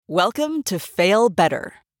Welcome to Fail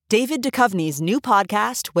Better, David Duchovny's new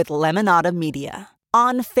podcast with Lemonada Media.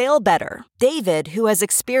 On Fail Better, David, who has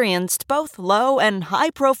experienced both low and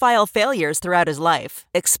high-profile failures throughout his life,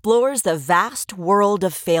 explores the vast world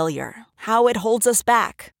of failure, how it holds us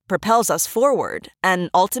back, propels us forward, and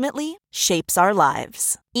ultimately shapes our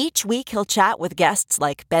lives. Each week he'll chat with guests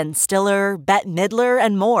like Ben Stiller, Bette Midler,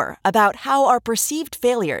 and more about how our perceived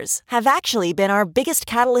failures have actually been our biggest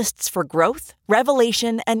catalysts for growth,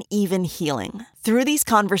 revelation, and even healing. Through these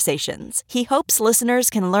conversations, he hopes listeners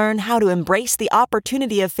can learn how to embrace the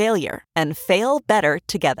opportunity of failure and fail better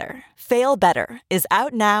together. Fail Better is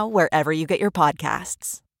out now wherever you get your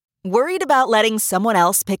podcasts. Worried about letting someone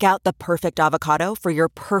else pick out the perfect avocado for your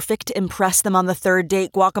perfect impress them on the third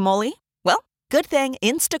date guacamole? Well, good thing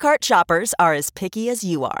Instacart shoppers are as picky as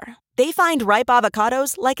you are. They find ripe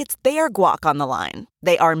avocados like it's their guac on the line.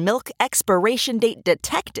 They are milk expiration date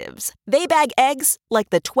detectives. They bag eggs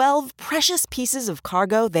like the 12 precious pieces of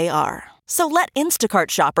cargo they are. So let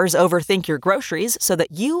Instacart shoppers overthink your groceries so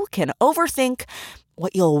that you can overthink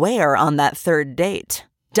what you'll wear on that third date.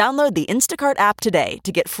 Download the Instacart app today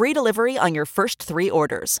to get free delivery on your first 3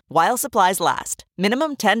 orders, while supplies last.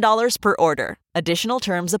 Minimum $10 per order. Additional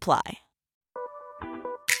terms apply.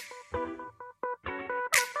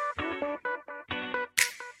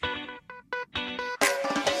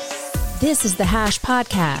 This is the Hash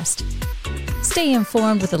Podcast. Stay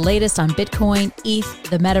informed with the latest on Bitcoin, ETH,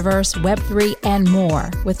 the metaverse, Web3, and more,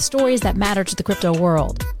 with stories that matter to the crypto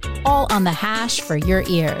world. All on the Hash for your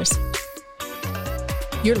ears.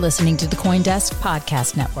 You're listening to the CoinDesk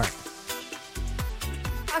Podcast Network.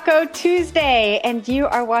 Taco Tuesday, and you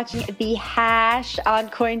are watching The Hash on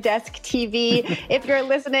CoinDesk TV. If you're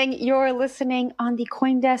listening on the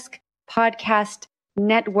CoinDesk Podcast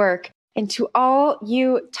Network. And to all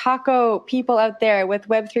you taco people out there with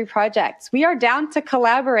Web3 projects, we are down to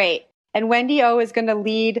collaborate. And Wendy O is going to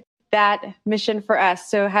lead that mission for us.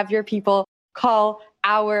 So have your people call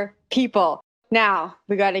our people. Now,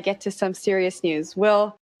 we got to get to some serious news.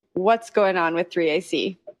 Will, what's going on with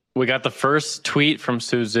 3AC? We got the first tweet from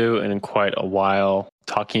Suzu in quite a while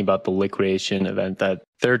talking about the liquidation event that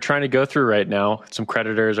they're trying to go through right now. Some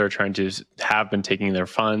creditors are trying to have been taking their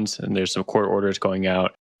funds, and there's some court orders going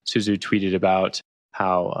out. Suzu tweeted about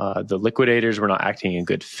how the liquidators were not acting in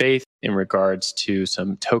good faith in regards to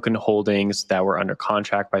some token holdings that were under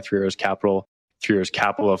contract by Three Arrows Capital. Three Arrows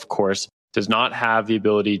Capital, of course, does not have the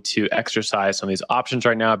ability to exercise some of these options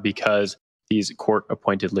right now because these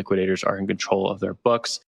court-appointed liquidators are in control of their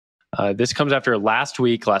books. This comes after last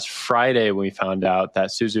Friday, when we found out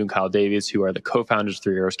that Suzu and Kyle Davies, who are the co-founders of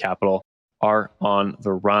Three Arrows Capital, are on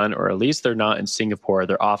the run, or at least they're not in Singapore.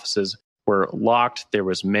 Their offices were locked. There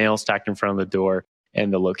was mail stacked in front of the door,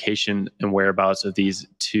 and the location and whereabouts of these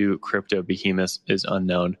two crypto behemoths is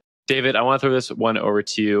unknown. David, I want to throw this one over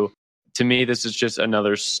to you. To me, this is just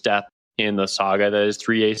another step in the saga that is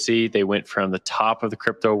 3AC. They went from the top of the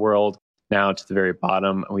crypto world now to the very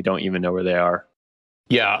bottom, and we don't even know where they are.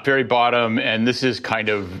 Yeah, very bottom, and this is kind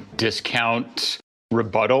of discount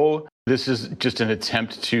rebuttal. This is just an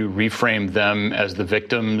attempt to reframe them as the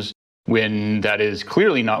victims when that is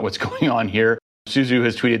clearly not what's going on here. Suzu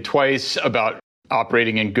has tweeted twice about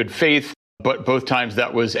operating in good faith, but both times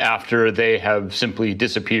that was after they have simply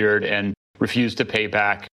disappeared and refused to pay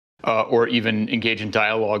back or even engage in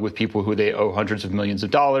dialogue with people who they owe hundreds of millions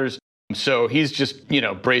of dollars. So he's just,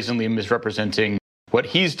 brazenly misrepresenting what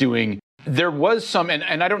he's doing. There was some,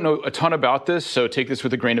 and I don't know a ton about this, so take this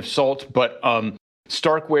with a grain of salt, but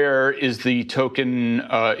Starkware is the token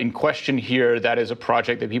in question here. That is a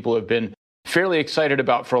project that people have been fairly excited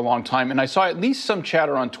about for a long time. And I saw at least some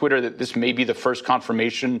chatter on Twitter that this may be the first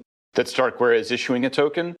confirmation that Starkware is issuing a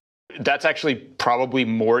token. That's actually probably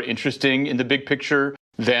more interesting in the big picture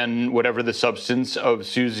than whatever the substance of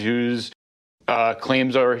Suzu's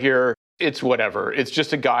claims are here. It's whatever. It's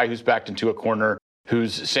just a guy who's backed into a corner,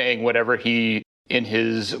 who's saying whatever he in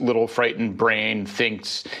his little frightened brain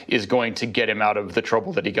thinks is going to get him out of the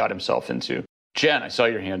trouble that he got himself into. Jen, I saw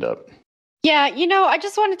your hand up. Yeah, I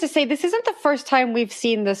just wanted to say this isn't the first time we've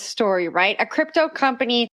seen this story, right? A crypto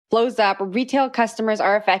company blows up, retail customers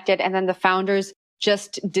are affected, and then the founders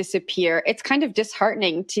just disappear. It's kind of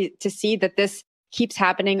disheartening to see that this keeps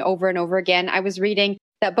happening over and over again. I was reading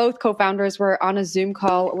that both co-founders were on a Zoom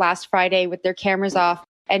call last Friday with their cameras off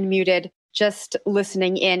and muted, just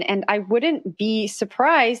listening in. And I wouldn't be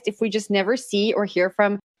surprised if we just never see or hear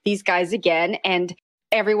from these guys again. And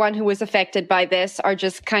everyone who was affected by this are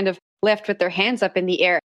just kind of left with their hands up in the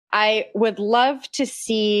air. I would love to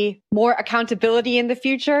see more accountability in the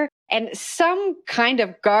future and some kind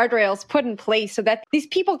of guardrails put in place so that these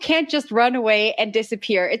people can't just run away and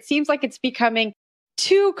disappear. It seems like it's becoming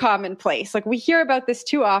too commonplace. Like we hear about this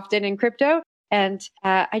too often in crypto, and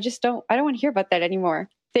I don't want to hear about that anymore.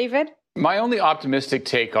 David? My only optimistic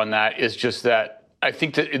take on that is just that I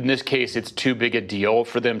think that in this case, it's too big a deal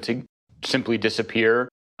for them to simply disappear.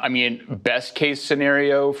 I mean, best case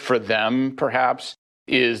scenario for them, perhaps,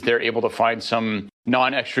 is they're able to find some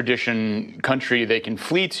non-extradition country they can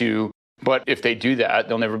flee to. But if they do that,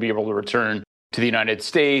 they'll never be able to return to the United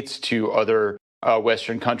States, to other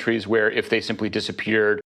Western countries where if they simply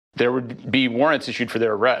disappeared, there would be warrants issued for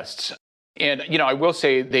their arrests. And, I will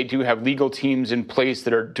say they do have legal teams in place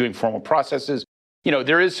that are doing formal processes.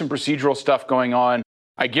 There is some procedural stuff going on.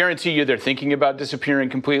 I guarantee you they're thinking about disappearing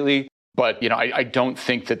completely. But, I don't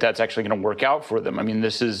think that that's actually going to work out for them. I mean,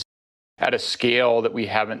 this is at a scale that we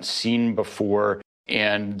haven't seen before,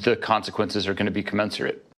 and the consequences are going to be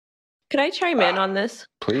commensurate. Could I chime in on this?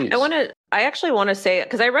 Please. I actually want to say,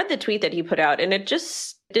 because I read the tweet that he put out, and it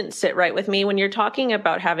just didn't sit right with me. When you're talking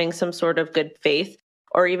about having some sort of good faith,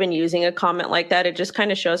 or even using a comment like that, it just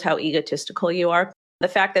kind of shows how egotistical you are. The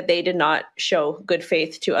fact that they did not show good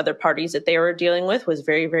faith to other parties that they were dealing with was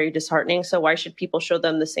very, very disheartening. So why should people show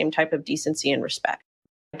them the same type of decency and respect?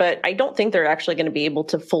 But I don't think they're actually going to be able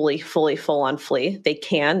to full on flee. They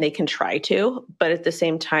can try to, but at the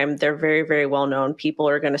same time, they're very, very well known. People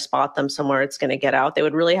are going to spot them somewhere. It's going to get out. They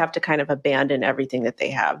would really have to kind of abandon everything that they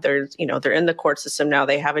have. They're in the court system now.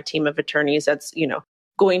 They have a team of attorneys that's,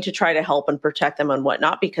 going to try to help and protect them and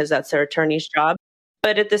whatnot, because that's their attorney's job.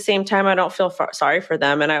 But at the same time, I don't feel sorry for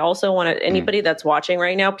them. And I also want anybody that's watching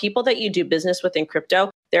right now, people that you do business with in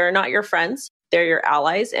crypto, they're not your friends. They're your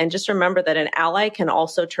allies. And just remember that an ally can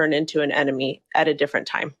also turn into an enemy at a different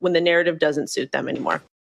time when the narrative doesn't suit them anymore.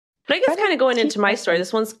 But I guess kind of going into my story,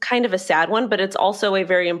 this one's kind of a sad one, but it's also a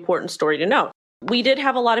very important story to note. We did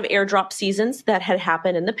have a lot of airdrop seasons that had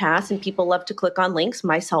happened in the past, and people love to click on links,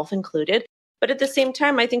 myself included. But at the same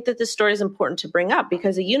time, I think that this story is important to bring up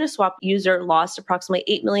because a Uniswap user lost approximately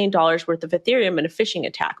 $8 million worth of Ethereum in a phishing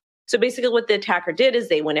attack. So basically what the attacker did is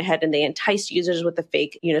they went ahead and they enticed users with a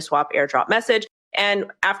fake Uniswap airdrop message. And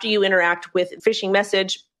after you interact with phishing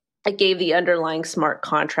message, it gave the underlying smart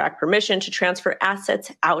contract permission to transfer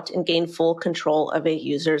assets out and gain full control of a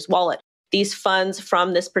user's wallet. These funds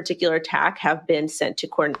from this particular attack have been sent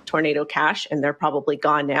to Tornado Cash, and they're probably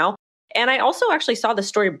gone now. And I also actually saw the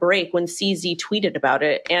story break when CZ tweeted about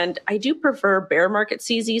it. And I do prefer bear market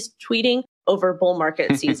CZ's tweeting over bull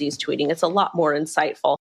market CZ's tweeting. It's a lot more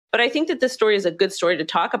insightful. But I think that this story is a good story to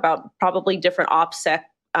talk about, probably different OPSEC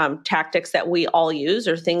tactics that we all use,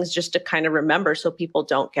 or things just to kind of remember so people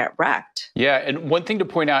don't get wrecked. Yeah, and one thing to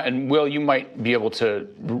point out, and Will, you might be able to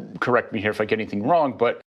correct me here if I get anything wrong,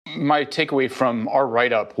 but my takeaway from our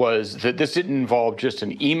write-up was that this didn't involve just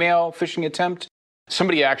an email phishing attempt.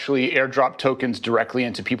 Somebody actually airdropped tokens directly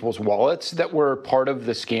into people's wallets that were part of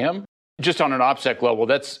the scam. Just on an OPSEC level,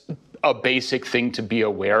 that's a basic thing to be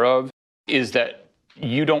aware of, is that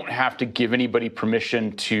you don't have to give anybody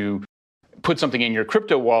permission to put something in your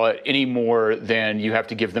crypto wallet any more than you have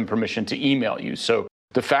to give them permission to email you. So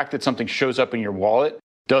the fact that something shows up in your wallet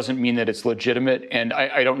doesn't mean that it's legitimate. And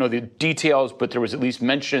I don't know the details, but there was at least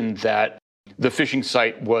mention that the phishing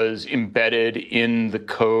site was embedded in the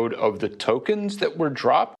code of the tokens that were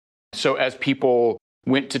dropped. So as people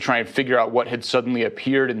went to try and figure out what had suddenly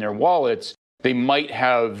appeared in their wallets, they might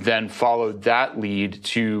have then followed that lead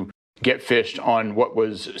to get phished on what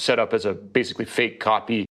was set up as a basically fake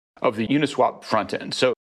copy of the Uniswap front end.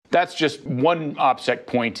 So that's just one OPSEC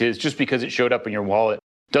point, is just because it showed up in your wallet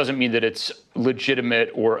doesn't mean that it's legitimate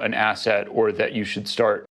or an asset, or that you should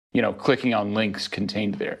start clicking on links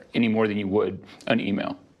contained there any more than you would an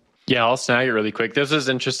email. Yeah, I'll snag it really quick. This is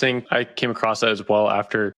interesting. I came across that as well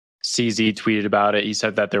after CZ tweeted about it. He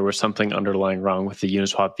said that there was something underlying wrong with the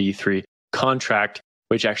Uniswap V3 contract,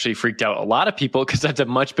 which actually freaked out a lot of people because that's a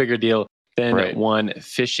much bigger deal than one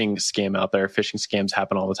phishing scam out there. Phishing scams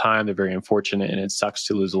happen all the time. They're very unfortunate, and it sucks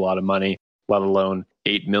to lose a lot of money, let alone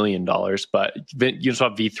 $8 million. But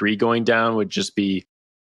Uniswap V3 going down would just be,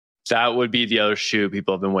 that would be the other shoe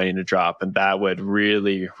people have been waiting to drop. And that would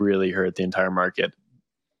really, really hurt the entire market.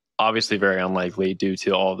 Obviously very unlikely due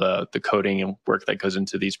to all the coding and work that goes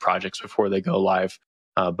into these projects before they go live.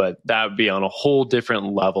 But that would be on a whole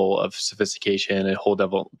different level of sophistication, a whole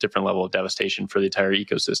different level of devastation for the entire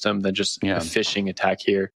ecosystem than just a phishing attack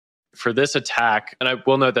here. For this attack, and I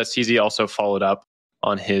will note that CZ also followed up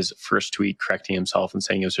on his first tweet, correcting himself and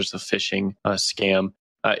saying it was just a phishing scam.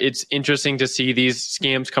 It's interesting to see these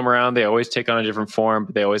scams come around. They always take on a different form,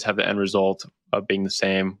 but they always have the end result of being the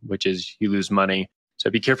same, which is you lose money. So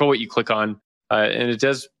be careful what you click on. And it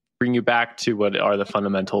does bring you back to what are the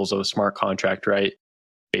fundamentals of a smart contract, right?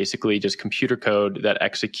 Basically just computer code that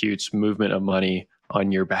executes movement of money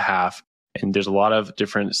on your behalf. And there's a lot of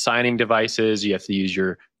different signing devices. You have to use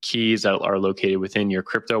your keys that are located within your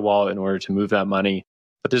crypto wallet in order to move that money.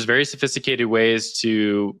 But there's very sophisticated ways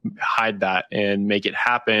to hide that and make it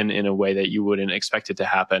happen in a way that you wouldn't expect it to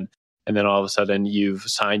happen. And then all of a sudden you've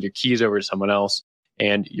signed your keys over to someone else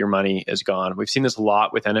and your money is gone. We've seen this a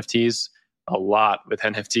lot with NFTs.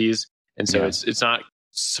 And so it's not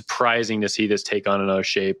surprising to see this take on another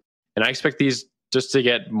shape. And I expect these just to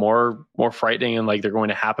get more frightening, and like they're going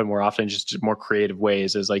to happen more often, just more creative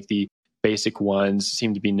ways, as like the basic ones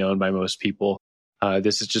seem to be known by most people.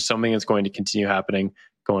 This is just something that's going to continue happening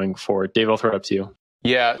going forward. Dave, I'll throw it up to you.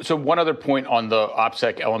 Yeah. So one other point on the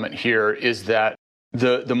OPSEC element here is that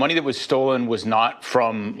the money that was stolen was not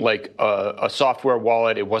from like a software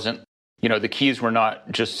wallet. It wasn't, the keys were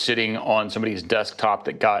not just sitting on somebody's desktop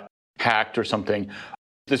that got hacked or something.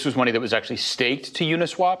 This was money that was actually staked to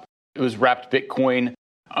Uniswap. It was wrapped Bitcoin.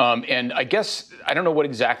 And I guess I don't know what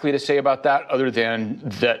exactly to say about that, other than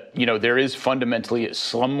that, there is fundamentally a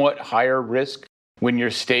somewhat higher risk when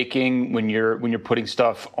you're staking, when you're putting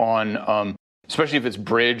stuff on, especially if it's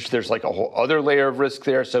bridged, there's like a whole other layer of risk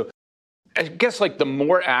there. So I guess like the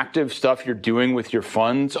more active stuff you're doing with your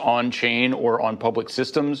funds on chain or on public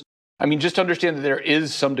systems, just understand that there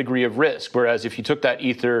is some degree of risk. Whereas if you took that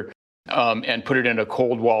Ether and put it in a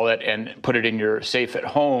cold wallet and put it in your safe at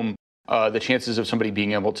home, the chances of somebody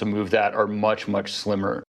being able to move that are much, much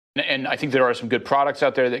slimmer. And I think there are some good products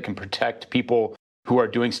out there that can protect people who are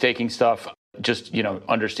doing staking stuff. Just,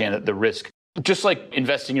 understand that the risk, just like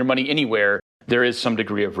investing your money anywhere, there is some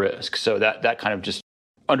degree of risk. So that kind of just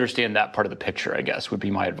understand that part of the picture, I guess, would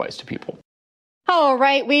be my advice to people. All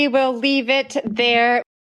right, we will leave it there.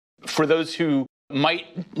 For those who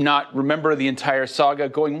might not remember the entire saga,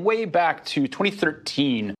 going way back to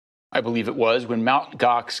 2013, I believe it was, when Mt.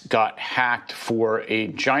 Gox got hacked for a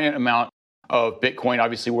giant amount of Bitcoin,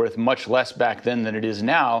 obviously worth much less back then than it is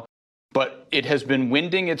now. But it has been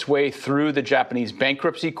winding its way through the Japanese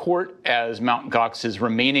bankruptcy court as Mt. Gox's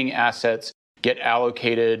remaining assets get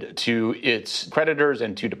allocated to its creditors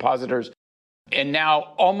and to depositors. And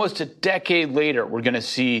now, almost a decade later, we're going to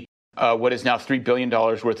see what is now $3 billion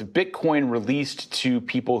worth of Bitcoin released to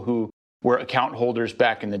people who were account holders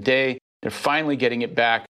back in the day. They're finally getting it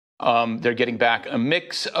back. They're getting back a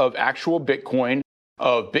mix of actual Bitcoin,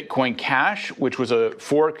 of Bitcoin Cash, which was a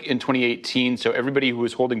fork in 2018. So everybody who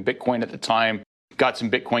was holding Bitcoin at the time got some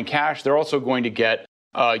Bitcoin Cash. They're also going to get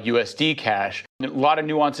USD Cash. A lot of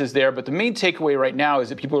nuances there, but the main takeaway right now is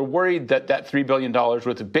that people are worried that that $3 billion worth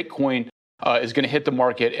of Bitcoin is going to hit the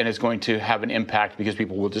market and is going to have an impact because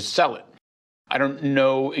people will just sell it. I don't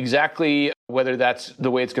know exactly whether that's the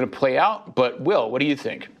way it's going to play out, but Will, what do you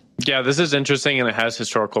think? Yeah, this is interesting, and it has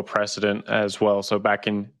historical precedent as well. So back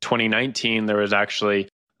in 2019, there was actually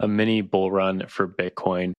a mini bull run for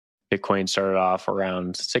Bitcoin. Bitcoin started off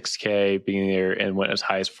around 6K being there and went as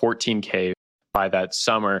high as 14K by that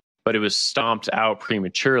summer, but it was stomped out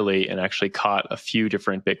prematurely and actually caught a few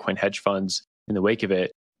different Bitcoin hedge funds in the wake of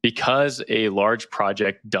it because a large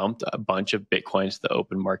project dumped a bunch of Bitcoin to the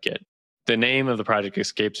open market. The name of the project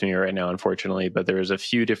escapes me right now, unfortunately, but there was a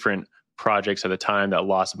few different projects at the time that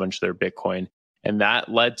lost a bunch of their Bitcoin. And that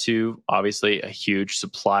led to, obviously, a huge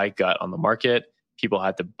supply gut on the market. People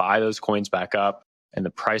had to buy those coins back up, and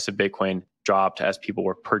the price of Bitcoin dropped as people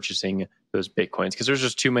were purchasing those Bitcoins because there's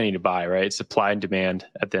just too many to buy, right? Supply and demand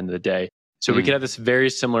at the end of the day. So we could have this very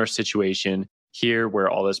similar situation here where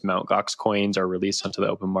all this Mt. Gox coins are released onto the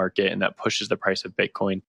open market, and that pushes the price of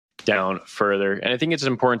Bitcoin down further. And I think it's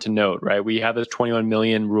important to note, right? We have this 21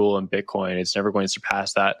 million rule in Bitcoin. It's never going to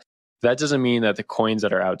surpass that. That doesn't mean that the coins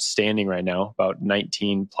that are outstanding right now, about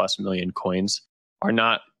 19 plus million coins, are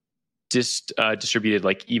not distributed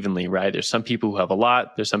like evenly, right? There's some people who have a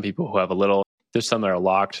lot. There's some people who have a little. There's some that are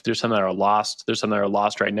locked. There's some that are lost. There's some that are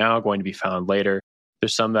lost right now, going to be found later.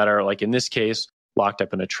 There's some that are, like in this case, locked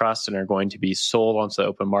up in a trust and are going to be sold onto the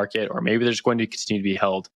open market, or maybe they're just going to continue to be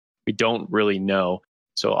held. We don't really know.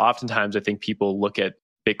 So oftentimes I think people look at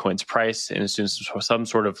Bitcoin's price and assume some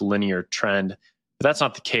sort of linear trend. But that's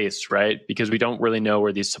not the case, right? Because we don't really know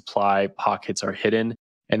where these supply pockets are hidden,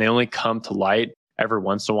 and they only come to light every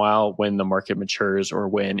once in a while when the market matures or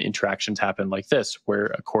when interactions happen like this, where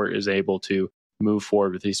a court is able to move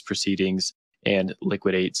forward with these proceedings and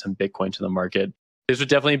liquidate some Bitcoin to the market. This would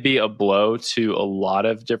definitely be a blow to a lot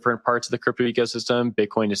of different parts of the crypto ecosystem.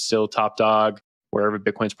 Bitcoin is still top dog. Wherever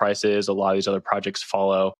Bitcoin's price is, a lot of these other projects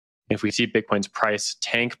follow. If we see Bitcoin's price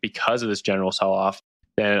tank because of this general sell-off,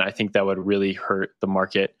 then I think that would really hurt the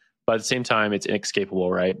market. But at the same time, it's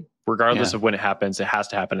inescapable, right? Regardless of when it happens, it has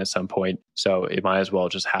to happen at some point. So it might as well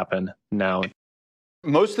just happen now.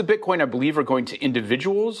 Most of the Bitcoin, I believe, are going to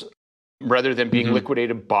individuals rather than being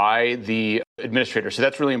liquidated by the administrator. So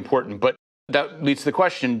that's really important. But that leads to the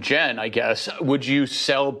question, Jen, I guess, would you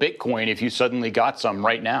sell Bitcoin if you suddenly got some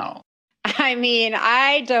right now? I mean,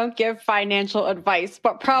 I don't give financial advice,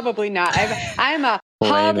 but probably not. I'm a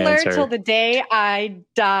hodler till the day I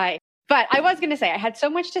die. But I was going to say, I had so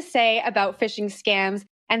much to say about phishing scams,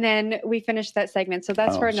 and then we finished that segment. So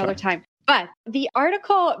that's for another time. But the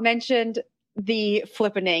article mentioned the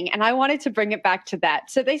flippening, and I wanted to bring it back to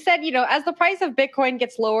that. So they said, as the price of Bitcoin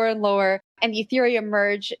gets lower and lower and the Ethereum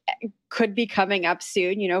merge could be coming up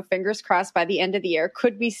soon, fingers crossed by the end of the year,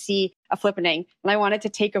 could we see a flippening? And I wanted to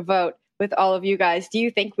take a vote with all of you guys. Do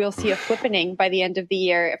you think we'll see a flippening by the end of the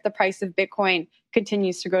year if the price of Bitcoin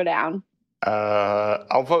continues to go down?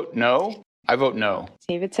 I'll vote no. I vote no.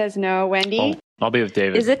 David says no. Wendy? I'll be with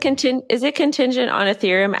David. Is it contingent on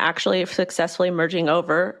Ethereum actually successfully merging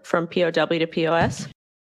over from POW to POS?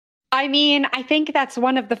 I mean, I think that's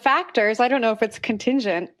one of the factors. I don't know if it's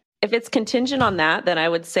contingent. If it's contingent on that, then I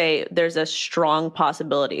would say there's a strong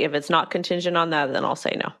possibility. If it's not contingent on that, then I'll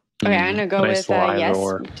say no. Okay, I'm going to go with yes.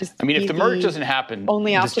 If the merge doesn't happen,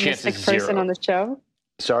 only optimistic person on the show.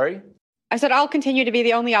 Sorry? I said I'll continue to be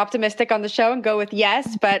the only optimistic on the show and go with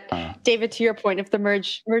yes. But David, to your point, if the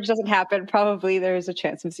merge doesn't happen, probably there's a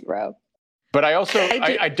chance of 0. But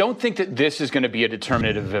I don't think that this is going to be a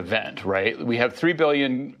determinative event, right? We have 3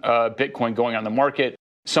 billion Bitcoin going on the market.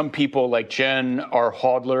 Some people like Jen are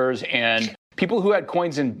hodlers, and people who had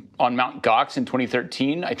coins on Mt. Gox in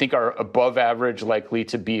 2013, I think are above average likely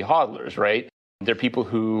to be hodlers, right? They're people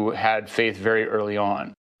who had faith very early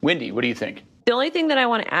on. Wendy, what do you think? The only thing that I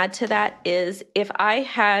want to add to that is if I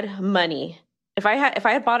had money, if I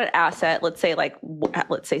had bought an asset, let's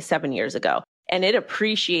say 7 years ago, and it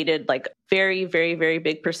appreciated like very, very, very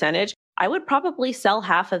big percentage, I would probably sell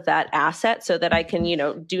half of that asset so that I can,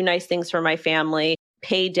 do nice things for my family,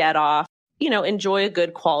 pay debt off, enjoy a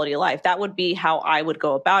good quality life. That would be how I would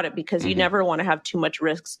go about it, because you never want to have too much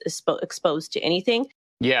risks exposed to anything.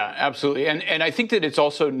 Yeah, absolutely. And I think that it's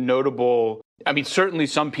also notable. I mean, certainly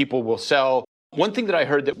some people will sell. One thing that I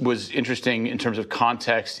heard that was interesting in terms of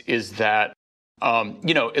context is that,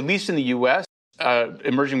 at least in the U.S.,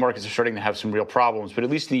 emerging markets are starting to have some real problems. But at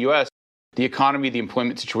least in the U.S., the economy, the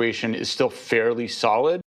employment situation is still fairly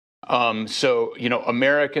solid. So,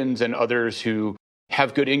 Americans and others who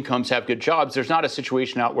have good incomes, have good jobs, there's not a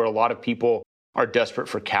situation out where a lot of people are desperate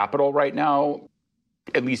for capital right now,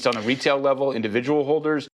 at least on a retail level, individual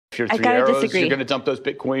holders. If you're Three Arrows, you're going to dump those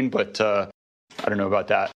Bitcoin, but I don't know about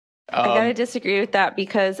that. I got to disagree with that,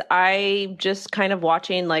 because I just kind of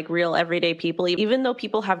watching like real everyday people, even though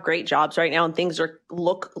people have great jobs right now and things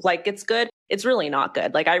look like it's good, it's really not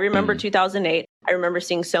good. Like I remember 2008, I remember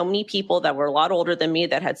seeing so many people that were a lot older than me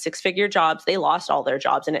that had 6-figure jobs. They lost all their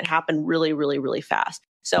jobs, and it happened really, really, really fast.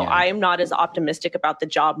 So I am not as optimistic about the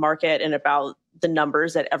job market and about the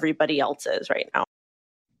numbers that everybody else is right now.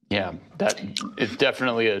 Yeah, that is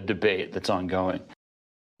definitely a debate that's ongoing.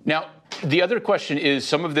 Now, the other question is,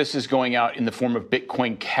 some of this is going out in the form of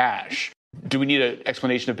Bitcoin Cash. Do we need an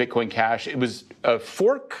explanation of Bitcoin Cash? It was a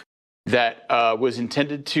fork that was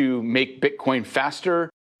intended to make Bitcoin faster,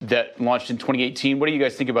 that launched in 2018. What do you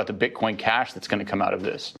guys think about the Bitcoin Cash that's going to come out of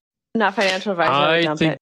this? Not financial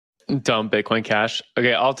advisor. Dump Bitcoin Cash.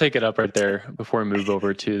 Okay, I'll take it up right there before we move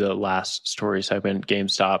over to the last story segment,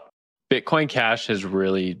 GameStop. Bitcoin Cash has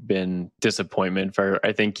really been disappointment for,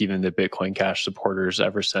 I think, even the Bitcoin Cash supporters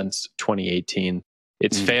ever since 2018.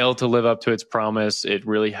 It's failed to live up to its promise. It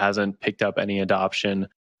really hasn't picked up any adoption.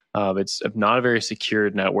 It's not a very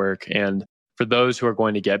secured network. And for those who are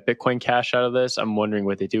going to get Bitcoin Cash out of this, I'm wondering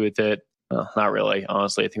what they do with it. Not really.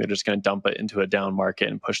 Honestly, I think they're just going to dump it into a down market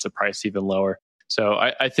and push the price even lower. So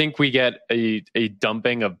I think we get a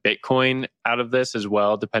dumping of Bitcoin out of this as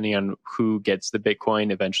well, depending on who gets the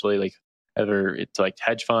Bitcoin eventually, like either it's like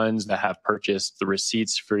hedge funds that have purchased the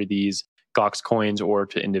receipts for these Gox coins, or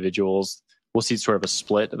to individuals. We'll see sort of a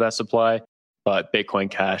split of that supply. But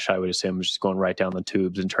Bitcoin Cash, I would assume, is just going right down the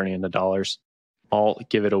tubes and turning into dollars. I'll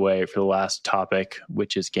give it away for the last topic,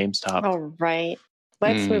 which is GameStop. All right.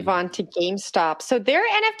 Let's move on to GameStop. So their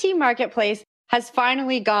NFT marketplace has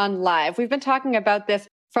finally gone live. We've been talking about this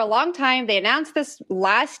for a long time. They announced this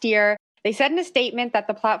last year. They said in a statement that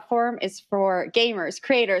the platform is for gamers,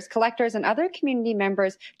 creators, collectors, and other community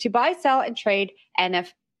members to buy, sell, and trade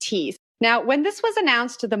NFTs. Now, when this was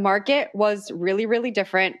announced, the market was really, really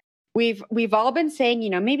different. We've all been saying,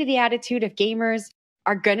 maybe the attitude of gamers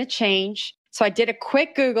are going to change. So I did a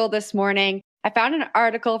quick Google this morning. I found an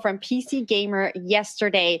article from PC Gamer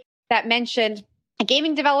yesterday that mentioned a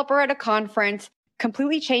gaming developer at a conference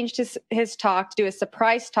completely changed his talk to do a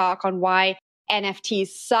surprise talk on why NFTs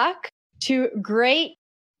suck, to great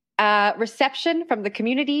reception from the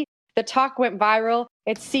community. The talk went viral.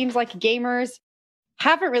 It seems like gamers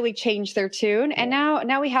haven't really changed their tune. And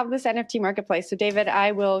now we have this NFT marketplace. So David,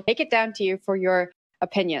 I will take it down to you for your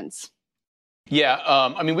opinions.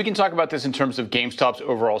 Yeah, we can talk about this in terms of GameStop's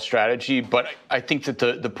overall strategy, but I think that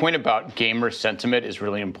the point about gamer sentiment is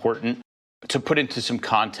really important to put into some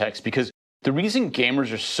context, because the reason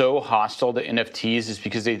gamers are so hostile to NFTs is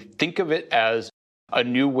because they think of it as a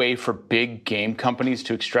new way for big game companies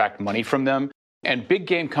to extract money from them. And big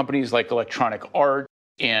game companies like Electronic Arts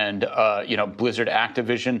and Blizzard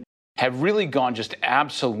Activision have really gone just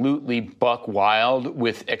absolutely buck wild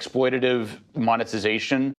with exploitative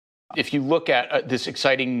monetization. If you look at this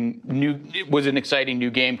exciting new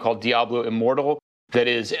game called Diablo Immortal, that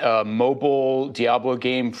is a mobile Diablo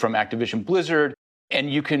game from Activision Blizzard, and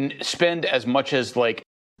you can spend as much as like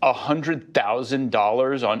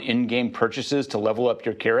 $100,000 on in-game purchases to level up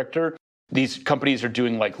your character. These companies are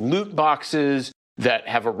doing like loot boxes that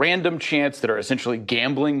have a random chance, that are essentially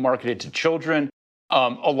gambling marketed to children.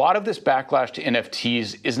 A lot of this backlash to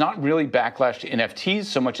NFTs is not really backlash to NFTs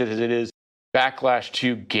so much as it is backlash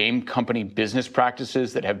to game company business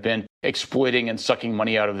practices that have been exploiting and sucking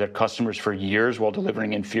money out of their customers for years while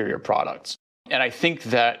delivering inferior products. And I think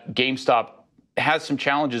that GameStop has some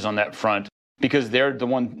challenges on that front, because they're the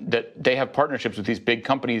one that they have partnerships with these big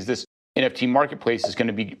companies. This NFT marketplace is going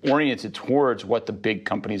to be oriented towards what the big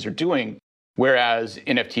companies are doing, whereas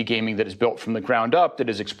NFT gaming that is built from the ground up, that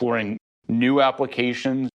is exploring new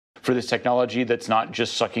applications for this technology, that's not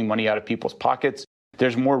just sucking money out of people's pockets.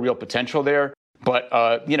 There's more real potential there.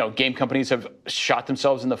 But, game companies have shot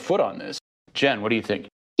themselves in the foot on this. Jen, what do you think?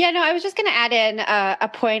 Yeah, no, I was just going to add in a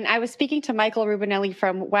point. I was speaking to Michael Rubinelli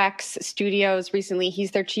from Wax Studios recently.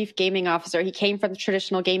 He's their chief gaming officer. He came from the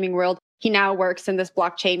traditional gaming world. He now works in this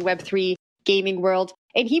blockchain Web3 gaming world.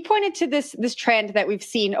 And he pointed to this trend that we've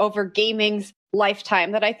seen over gaming's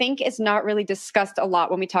lifetime that I think is not really discussed a lot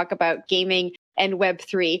when we talk about gaming and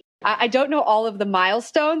Web3. I don't know all of the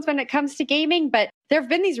milestones when it comes to gaming, but there have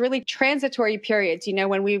been these really transitory periods,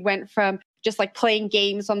 when we went from just like playing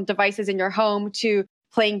games on devices in your home to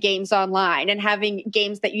playing games online and having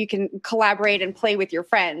games that you can collaborate and play with your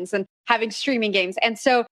friends and having streaming games. And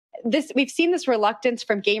so we've seen this reluctance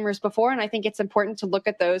from gamers before. And I think it's important to look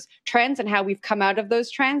at those trends and how we've come out of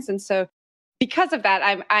those trends. And so because of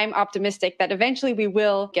that, I'm optimistic that eventually we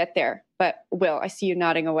will get there. But Will, I see you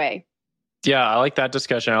nodding away. Yeah, I like that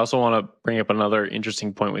discussion. I also want to bring up another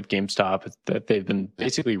interesting point with GameStop, that they've been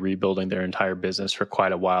basically rebuilding their entire business for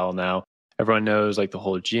quite a while now. Everyone knows like the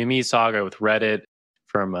whole GME saga with Reddit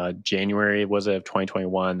from January, was it, of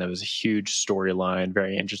 2021. That was a huge storyline,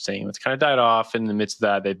 very interesting. It's kind of died off. In the midst of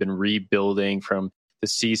that, they've been rebuilding from the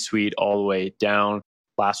C-suite all the way down.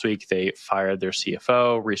 Last week, they fired their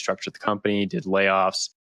CFO, restructured the company, did layoffs.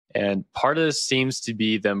 And part of this seems to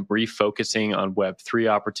be them refocusing on Web3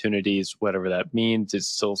 opportunities, whatever that means. It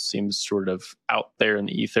still seems sort of out there in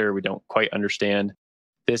the ether. We don't quite understand.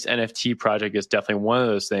 This NFT project is definitely one of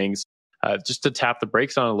those things. Just to tap the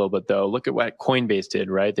brakes on it a little bit, though, look at what Coinbase did,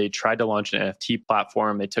 right? They tried to launch an NFT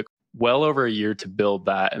platform. They took well over a year to build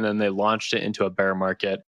that, and then they launched it into a bear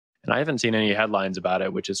market. And I haven't seen any headlines about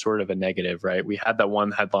it, which is sort of a negative, right? We had that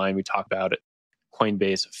one headline we talked about it.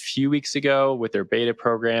 Coinbase a few weeks ago with their beta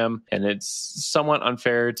program, and it's somewhat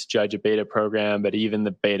unfair to judge a beta program, but even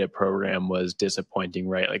the beta program was disappointing,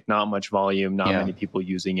 right? Like not much volume, not many people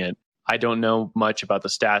using it. I don't know much about the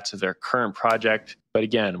stats of their current project, but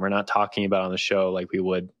again, we're not talking about on the show like we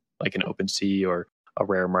would like an OpenSea or a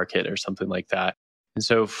rare market or something like that. And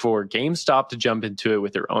so for GameStop to jump into it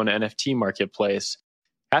with their own NFT marketplace,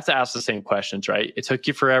 I have to ask the same questions, right? It took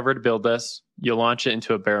you forever to build this. You launch it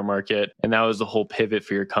into a bear market, and that was the whole pivot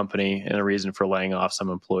for your company and a reason for laying off some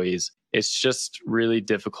employees. It's just really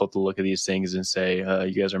difficult to look at these things and say,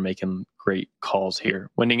 you guys are making great calls here.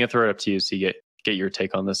 Wending, I throw it up to you so you get your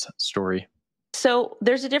take on this story. So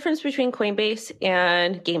there's a difference between Coinbase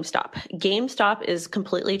and GameStop. GameStop is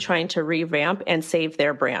completely trying to revamp and save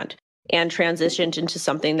their brand and transitioned into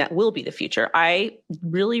something that will be the future. I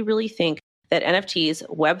really, really think that NFTs,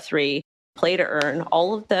 Web3, play to earn,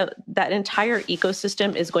 all of that entire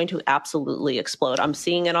ecosystem is going to absolutely explode. I'm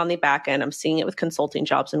seeing it on the back end. I'm seeing it with consulting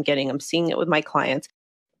jobs I'm getting. I'm seeing it with my clients.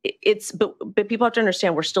 But people have to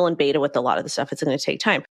understand we're still in beta with a lot of the stuff. It's going to take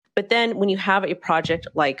time. But then when you have a project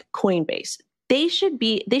like Coinbase,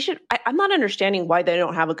 I'm not understanding why they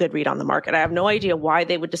don't have a good read on the market. I have no idea why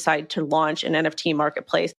they would decide to launch an NFT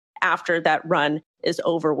marketplace after that run is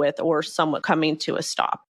over with or somewhat coming to a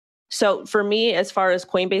stop. So for me, as far as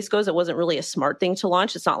Coinbase goes, it wasn't really a smart thing to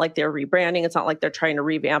launch. It's not like they're rebranding. It's not like they're trying to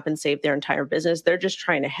revamp and save their entire business. They're just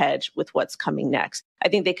trying to hedge with what's coming next. I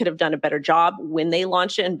think they could have done a better job when they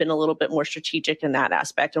launched it and been a little bit more strategic in that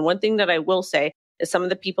aspect. And one thing that I will say is some of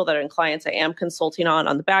the people that are in clients I am consulting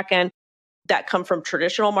on the back end that come from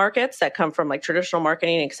traditional markets, that come from like traditional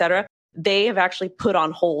marketing, et cetera, they have actually put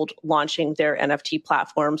on hold launching their NFT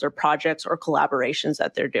platforms or projects or collaborations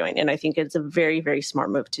that they're doing. And I think it's a very, very smart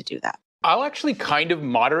move to do that. I'll actually kind of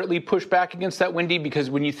moderately push back against that, Wendy, because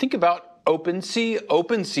when you think about OpenSea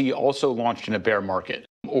also launched in a bear market,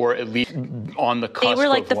 or at least on the cusp of one. They were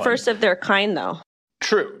like the first of their kind, though.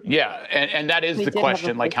 True, yeah. And that is the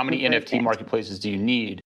question, like how many NFT marketplaces do you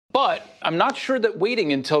need? But I'm not sure that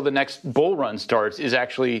waiting until the next bull run starts is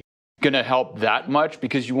actually going to help that much,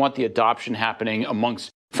 because you want the adoption happening amongst,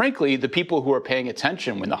 frankly, the people who are paying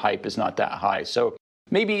attention when the hype is not that high. So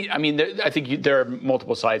maybe, I mean, I think there are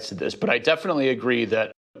multiple sides to this, but I definitely agree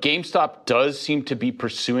that GameStop does seem to be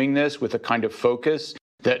pursuing this with a kind of focus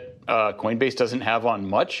that Coinbase doesn't have on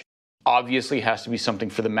much. Obviously has to be something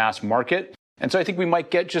for the mass market. And so I think we might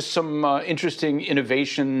get just some interesting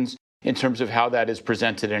innovations in terms of how that is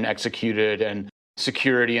presented and executed, and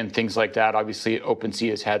security and things like that. Obviously, OpenSea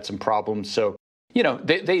has had some problems. So,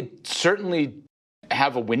 they certainly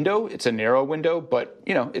have a window. It's a narrow window, but,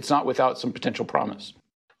 it's not without some potential promise.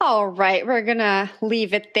 All right, we're going to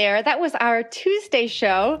leave it there. That was our Tuesday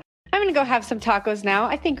show. I'm going to go have some tacos now.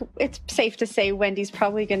 I think it's safe to say Wendy's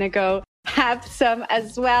probably going to go have some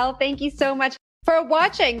as well. Thank you so much for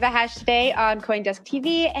watching The Hash today on CoinDesk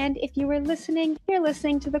TV. And if you were listening, you're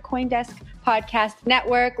listening to the CoinDesk Podcast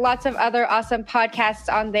Network. Lots of other awesome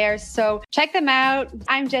podcasts on there, so check them out.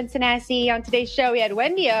 I'm Jen Sanasi. On today's show, we had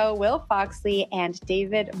Wendy O, Will Foxley, and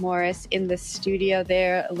David Morris in the studio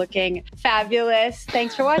there looking fabulous.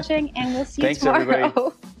 Thanks for watching, and we'll see you tomorrow.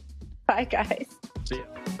 Everybody. Bye, guys. See ya.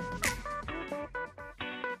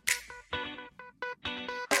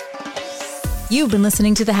 You've been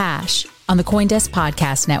listening to The Hash on the CoinDesk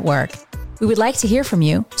Podcast Network. We would like to hear from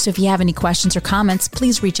you, so if you have any questions or comments,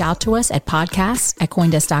 please reach out to us at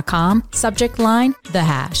podcasts@coindesk.com, subject line, The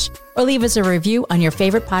Hash, or leave us a review on your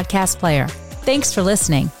favorite podcast player. Thanks for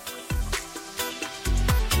listening.